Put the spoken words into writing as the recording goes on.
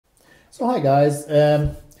So hi guys,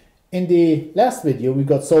 in the last video we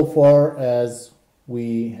got so far as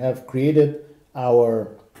we have created our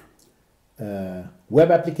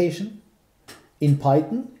web application in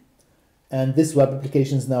Python, and this web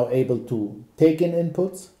application is now able to take in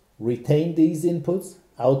inputs, retain these inputs,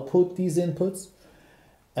 output these inputs.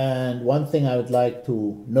 And one thing I would like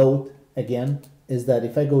to note again is that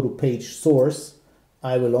if I go to page source,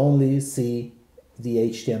 I will only see the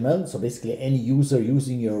HTML. So basically any user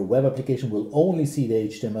using your web application will only see the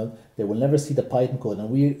HTML. They will never see the Python code.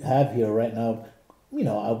 And we have here right now,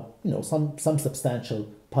 some substantial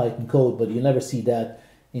Python code, but you never see that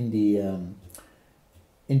in the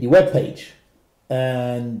web page.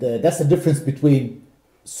 And that's the difference between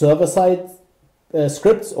server-side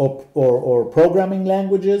scripts or programming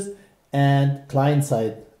languages and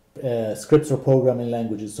client-side scripts or programming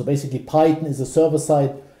languages. So basically Python is a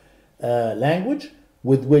server-side language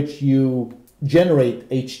with which you generate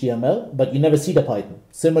HTML, but you never see the Python.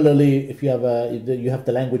 Similarly, if you have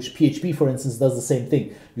the language PHP, for instance, does the same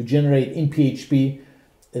thing. You generate in PHP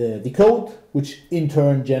the code, which in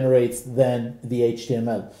turn generates then the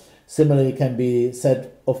HTML. Similarly, can be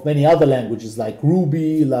said of many other languages like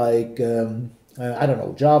Ruby, like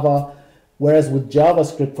Java. Whereas with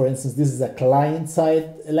JavaScript, for instance, this is a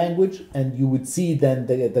client-side language, and you would see then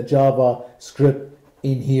the JavaScript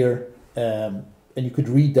in here, and you could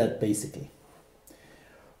read that basically.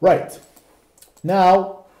 Right.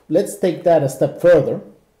 Now, let's take that a step further.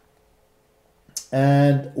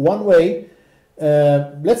 And one way,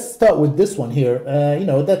 let's start with this one here.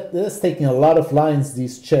 That's taking a lot of lines,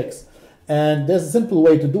 these checks. And there's a simple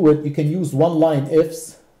way to do it. You can use one-line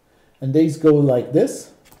ifs, and these go like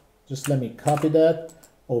this. Just let me copy that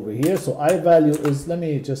over here. So I value is, let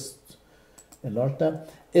me just enlarge that.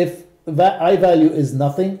 If I value is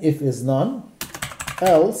nothing, if is none,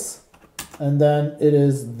 else, and then it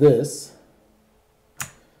is this.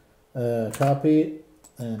 Copy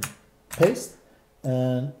and paste,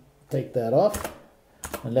 and take that off,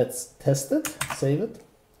 and let's test it, save it,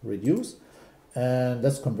 reduce, and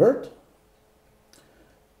let's convert.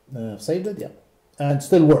 Saved it, yeah, and it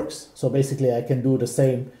still works. So basically, I can do the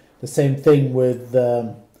same thing with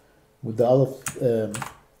the other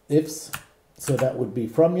ifs. So that would be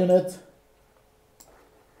from unit.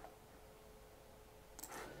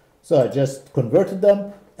 So I just converted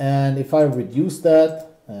them, and if I reduce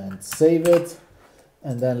that and save it,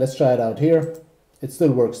 and then let's try it out here, it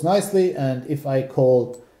still works nicely. And if I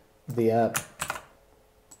call the app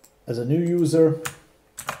as a new user,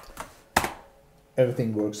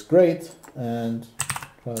 everything works great. And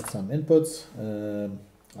try out some inputs,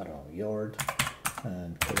 I don't know, yard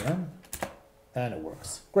and km, and it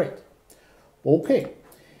works great. Okay,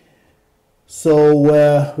 so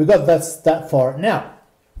we got that far. Now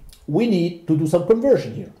we need to do some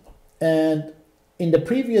conversion here, and in the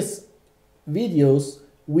previous videos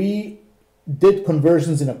we did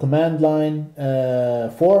conversions in a command line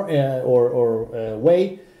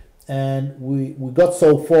way, and we got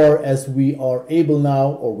so far as we are able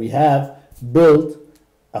now, or we have built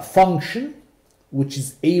a function which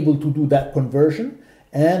is able to do that conversion,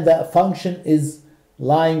 and that function is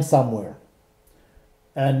lying somewhere.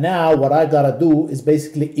 And now what I gotta do is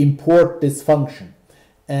basically import this function.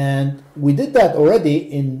 And we did that already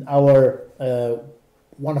in our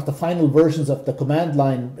one of the final versions of the command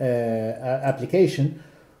line application.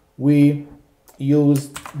 We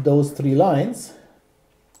used those 3 lines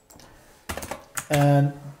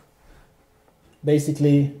and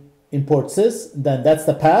basically import sys. Then that's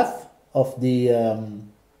the path of the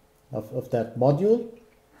of that module,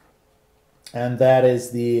 and that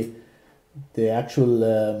is the actual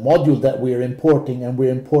module that we're importing, and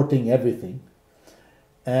we're importing everything.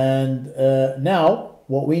 And now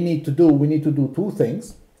what we need to do, we need to do 2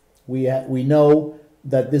 things. We know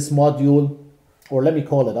that this module, or let me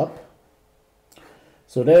call it up.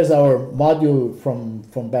 So there's our module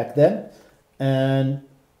from back then, and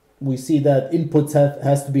we see that inputs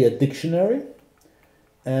has to be a dictionary,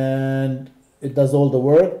 and it does all the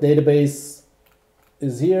work. Database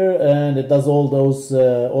is here, and it does all those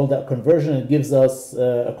all that conversion. It gives us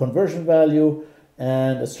a conversion value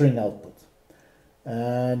and a string output.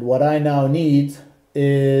 And what I now need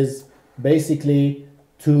is basically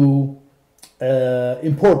to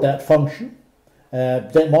import that function,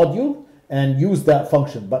 that module, and use that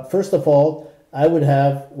function. But first of all, I would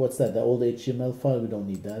have, what's that, the old HTML file? We don't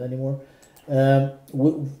need that anymore.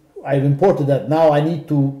 I've imported that. Now I need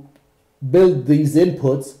to build these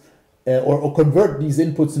inputs or convert these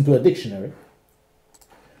inputs into a dictionary.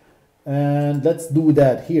 And let's do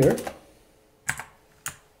that here.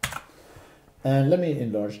 And let me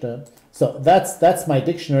enlarge that. So that's my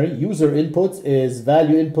dictionary. User inputs is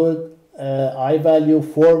value input, I value,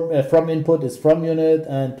 from input is from unit,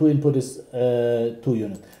 and to input is to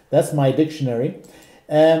unit. That's my dictionary.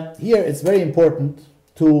 Here it's very important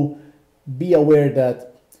to be aware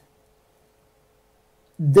that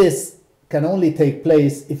this can only take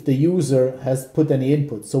place if the user has put any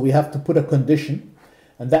input. So we have to put a condition,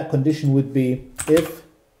 and that condition would be if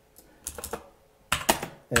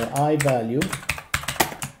I value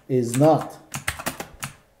is not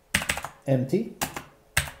empty,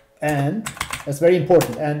 and that's very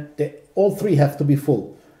important, and all three have to be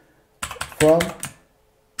full. From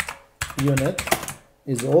unit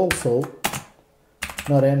is also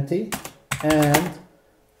not empty, and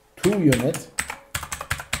to unit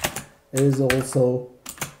is also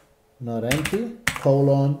not empty,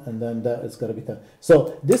 colon, and then that is got to be done.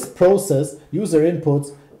 So this process, user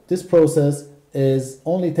inputs, this process is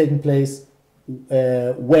only taking place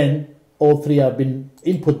when all three have been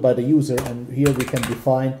input by the user, and here we can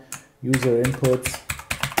define user inputs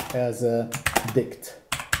as a dict.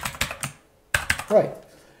 Right,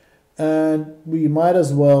 and we might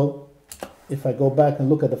as well, if I go back and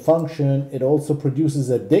look at the function, it also produces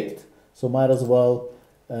a dict, so might as well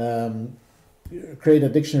create a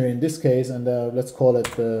dictionary in this case, and let's call it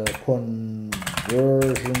conversion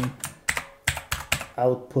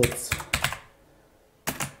outputs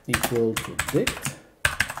equal to dict.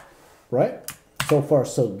 Right, so far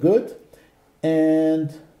so good,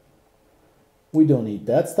 and we don't need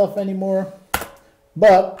that stuff anymore,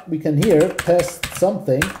 but we can here test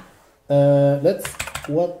something.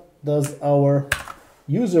 What does our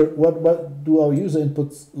user, what do our user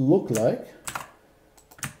inputs look like?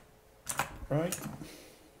 Right,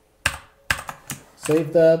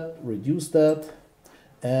 save that, reduce that,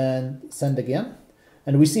 and send again,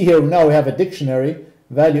 and we see here now we have a dictionary.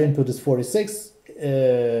 Value input is 46,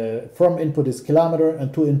 from input is kilometer,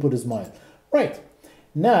 and to input is mile. Right,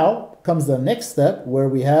 now comes the next step where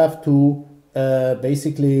we have to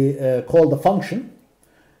basically call the function,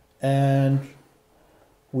 and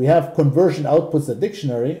we have conversion outputs a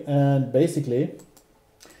dictionary, and basically,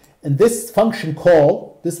 and this function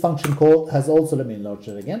call has also, let me enlarge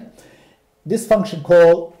it again, this function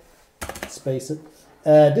call, space it,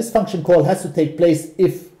 this function call has to take place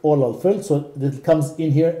if all are filled, so it comes in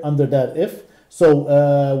here under that if.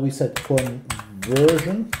 So we said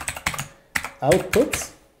conversion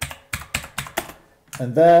outputs,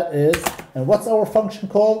 and that is, and what's our function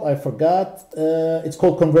called? I forgot. It's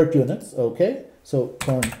called convert units. Okay, so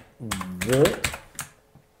convert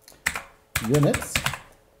units,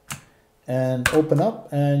 and open up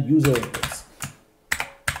and user inputs.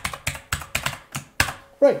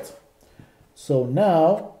 Right. So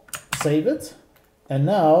now save it, and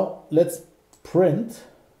now let's print.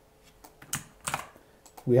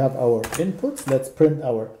 We have our inputs, let's print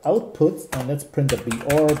our outputs, and let's print a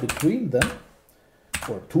BR between them,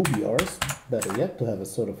 or two BRs, better yet, to have a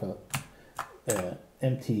sort of a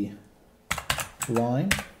empty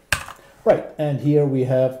line. Right, and here we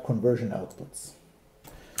have conversion outputs.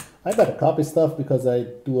 I better copy stuff because I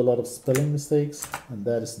do a lot of spelling mistakes, and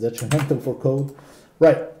that is detrimental for code.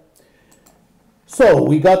 Right, so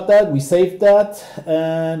we got that, we saved that,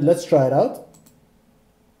 and let's try it out.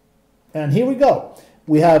 And here we go.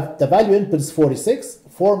 We have the value input is 46,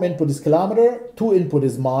 form input is kilometer, to input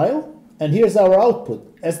is mile, and here's our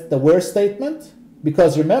output as the where statement,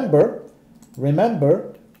 because remember,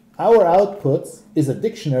 our outputs is a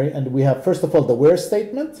dictionary, and we have first of all the where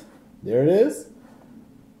statement, there it is,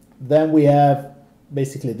 then we have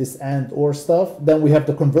basically this and or stuff, then we have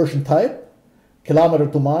the conversion type, kilometer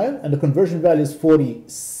to mile, and the conversion value is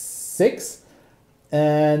 46,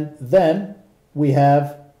 and then we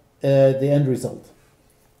have the end result.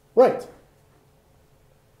 Right,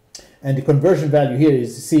 and the conversion value here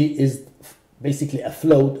is, you see, is basically a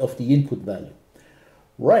float of the input value.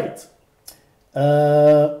 Right,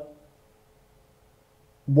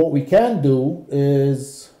 what we can do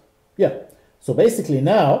is, yeah, so basically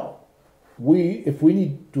now if we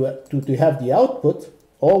need to have the output,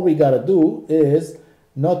 all we gotta do is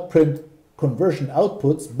not print conversion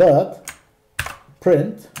outputs, but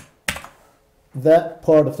print that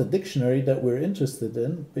part of the dictionary that we're interested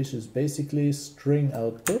in, which is basically string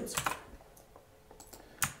output.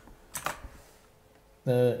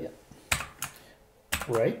 Yeah.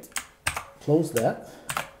 Right, close that,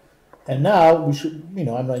 and now we should, I'm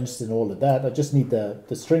not interested in all of that, I just need the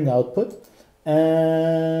string output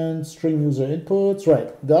and string user inputs.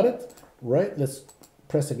 Right, got it. Right, let's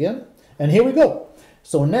press again, and here we go.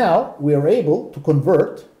 So now we are able to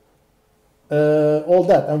convert all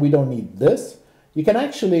that, and we don't need this. You can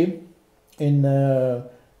actually, in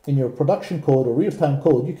in your production code or real-time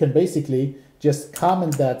code, you can basically just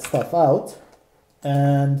comment that stuff out.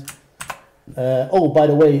 And oh, by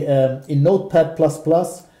the way, in Notepad++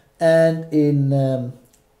 and in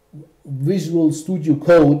Visual Studio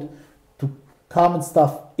Code, to comment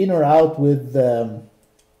stuff in or out with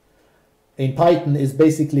in Python is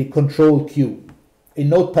basically Control Q. In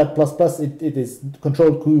Notepad++, it is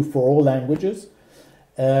Control Q for all languages.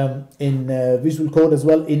 In Visual Code as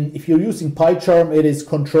well. If you're using PyCharm, it is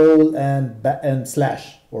Control and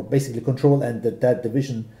slash, or basically Control and that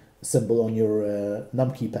division symbol on your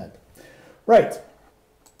num keypad. Right.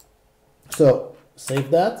 So save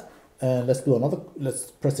that, and let's do another. Let's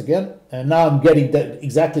press again, and now I'm getting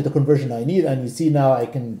exactly the conversion I need. And you see now I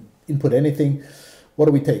can input anything. What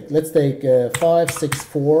do we take? Let's take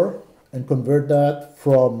 564 and convert that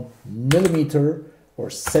from millimeter or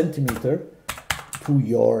centimeter to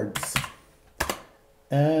yards,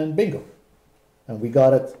 and bingo, and we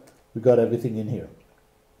got it. We got everything in here.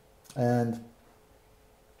 And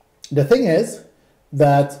the thing is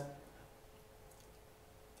that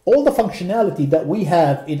all the functionality that we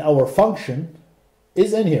have in our function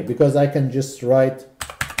is in here, because I can just write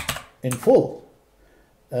in full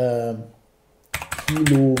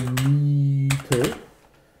kilometer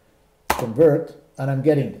convert, and I'm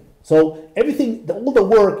getting it. So everything, all the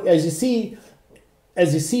work, as you see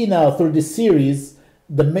now through this series,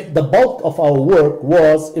 the bulk of our work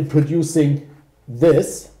was in producing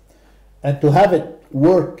this and to have it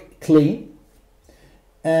work clean,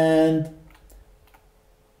 and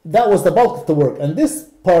that was the bulk of the work. And this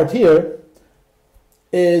part here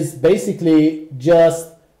is basically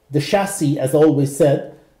just the chassis, as always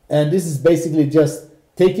said, and this is basically just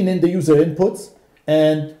taking in the user inputs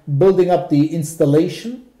and building up the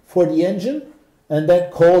installation for the engine and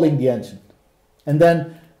then calling the engine. And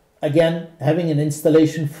then again having an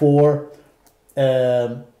installation for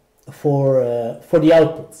the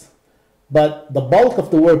outputs. But the bulk of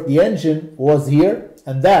the work, the engine, was here,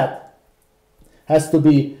 and that has to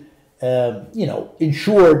be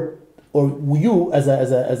ensured, or you as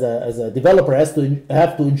a developer have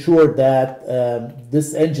to ensure that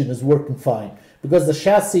this engine is working fine, because the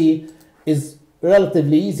chassis is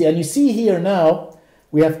relatively easy. And you see here now,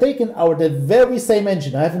 we have taken the very same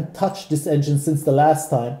engine. I haven't touched this engine since the last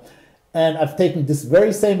time. And I've taken this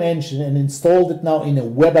very same engine and installed it now in a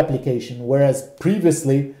web application. Whereas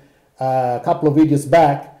previously, a couple of videos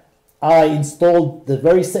back, I installed the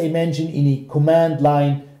very same engine in a command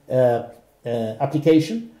line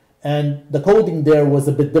application. And the coding there was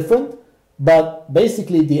a bit different. But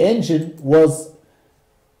basically, the engine was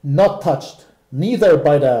not touched, neither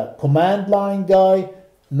by the command line guy,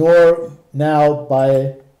 nor now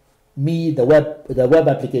by me, the web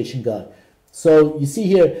application guy. So you see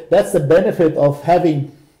here, that's the benefit of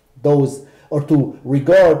having those, or to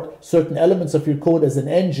regard certain elements of your code as an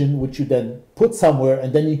engine, which you then put somewhere,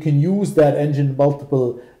 and then you can use that engine in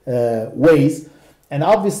multiple ways. And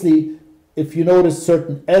obviously, if you notice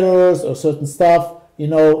certain errors or certain stuff,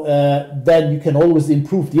 then you can always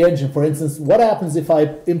improve the engine. For instance, what happens if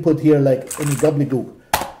I input here like any gobbledygook,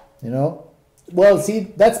 Well,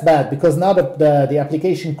 see, that's bad, because now the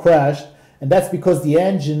application crashed, and that's because the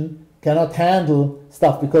engine cannot handle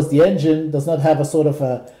stuff, because the engine does not have a sort of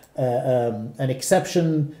an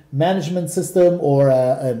exception management system or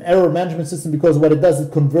an error management system, because what it does, it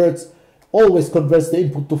always converts the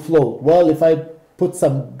input to float. Well, if I put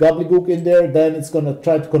some gobbledygook in there, then it's going to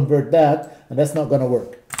try to convert that, and that's not going to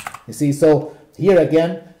work. You see, so here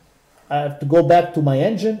again, I have to go back to my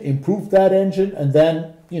engine, improve that engine, and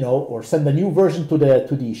then or send a new version to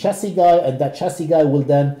the chassis guy, and that chassis guy will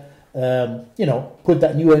then put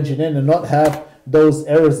that new engine in and not have those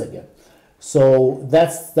errors again. So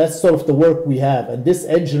that's sort of the work we have. And this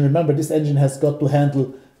engine, remember, this engine has got to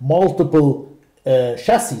handle multiple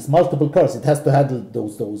chassis, multiple cars. It has to handle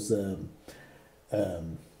those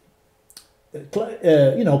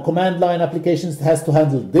command line applications. It has to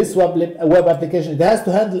handle this web application. It has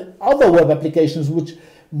to handle other web applications which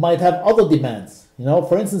might have other demands.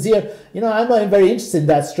 For instance here, I'm not very interested in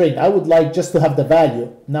that string. I would like just to have the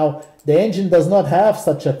value. Now, the engine does not have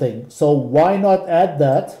such a thing. So why not add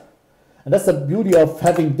that? And that's the beauty of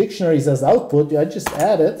having dictionaries as output. I just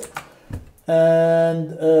add it.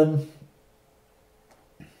 And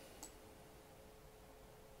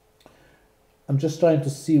I'm just trying to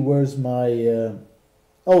see where's my...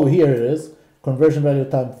 oh, here it is. Conversion value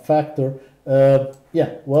time factor.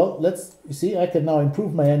 Yeah, well, you see, I can now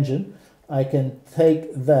improve my engine. I can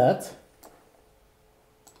take that.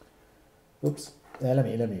 Oops. Let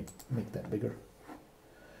me make that bigger.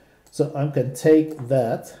 So I can take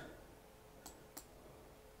that.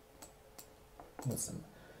 Listen.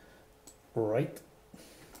 right,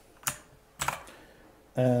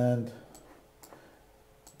 and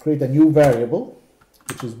create a new variable,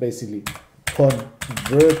 which is basically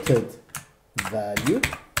converted value,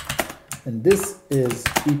 and this is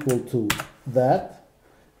equal to that,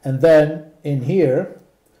 and then in here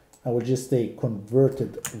I will just say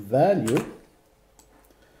converted value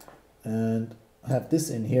and have this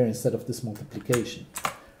in here instead of this multiplication,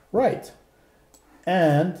 right?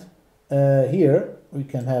 And here we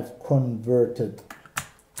can have converted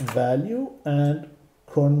value and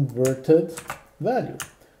converted value.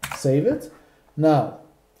 Save it. Now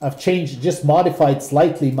I've changed, just modified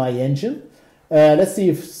slightly my engine. Let's see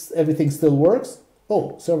if everything still works.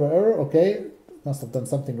 Oh, server error. Okay, must have done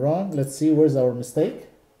something wrong. Let's see, where's our mistake?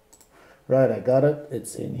 Right, I got it.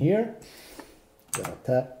 It's in here. Gotta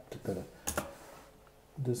tap.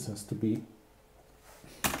 This has to be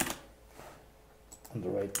on the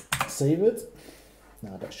right. Save it.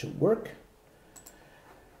 Now that should work.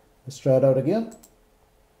 Let's try it out again.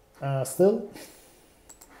 Still.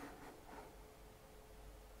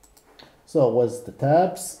 So was the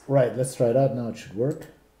tabs. Right, let's try it out. Now it should work.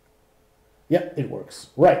 Yeah, it works.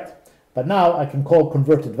 Right. But now I can call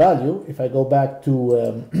converted value. If I go back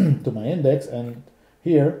to, to my index, and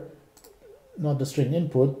here, not the string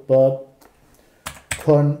input, but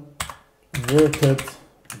converted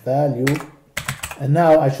value. And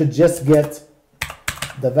now I should just get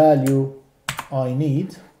the value I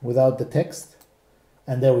need without the text.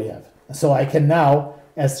 And there we have it. So I can now,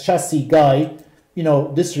 as chassis guy, you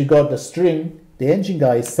know, disregard the string the engine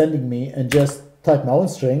guy is sending me and just type my own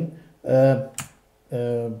string, you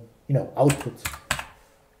know, output,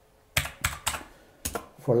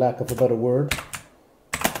 for lack of a better word,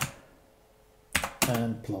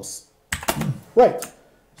 and plus. Right.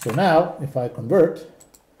 So now if I convert,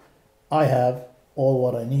 I have all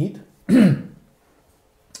what I need.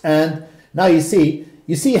 And now you see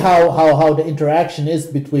how the interaction is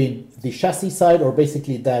between the chassis side, or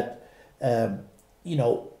basically that, you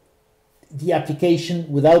know, the application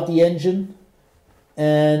without the engine,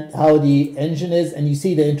 and how the engine is, and you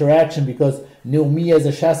see the interaction, because, you know, me as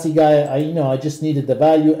a chassis guy, I just needed the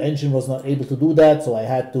value. Engine was not able to do that, so I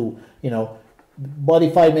had to, you know,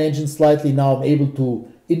 modify my engine slightly. Now I'm able to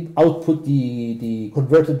output the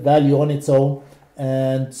converted value on its own,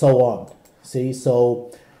 and so on. See,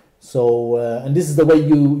 so and this is the way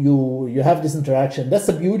you have this interaction. That's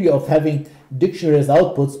the beauty of having dictionary as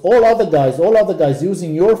outputs. All other guys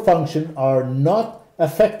using your function are not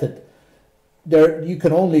affected. There, you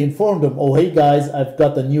can only inform them, oh, hey guys, I've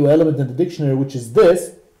got a new element in the dictionary, which is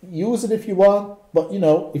this. Use it if you want, but, you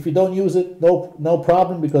know, if you don't use it, no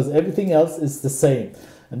problem, because everything else is the same.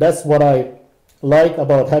 And that's what I like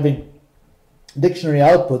about having dictionary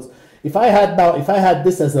outputs. If I had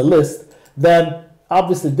this as a list, then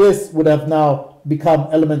obviously this would have now become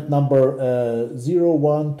element number 0,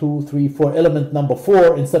 1, 2, 3, 4, element number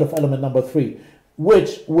 4 instead of element number 3,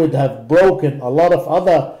 which would have broken a lot of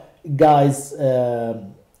other guys'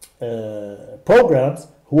 programs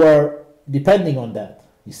who are depending on that.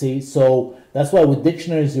 You see, so that's why with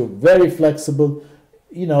dictionaries you're very flexible.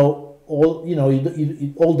 You know, all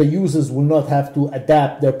the users will not have to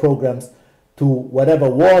adapt their programs to whatever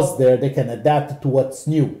was there. They can adapt it to what's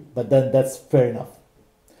new, but then that's fair enough.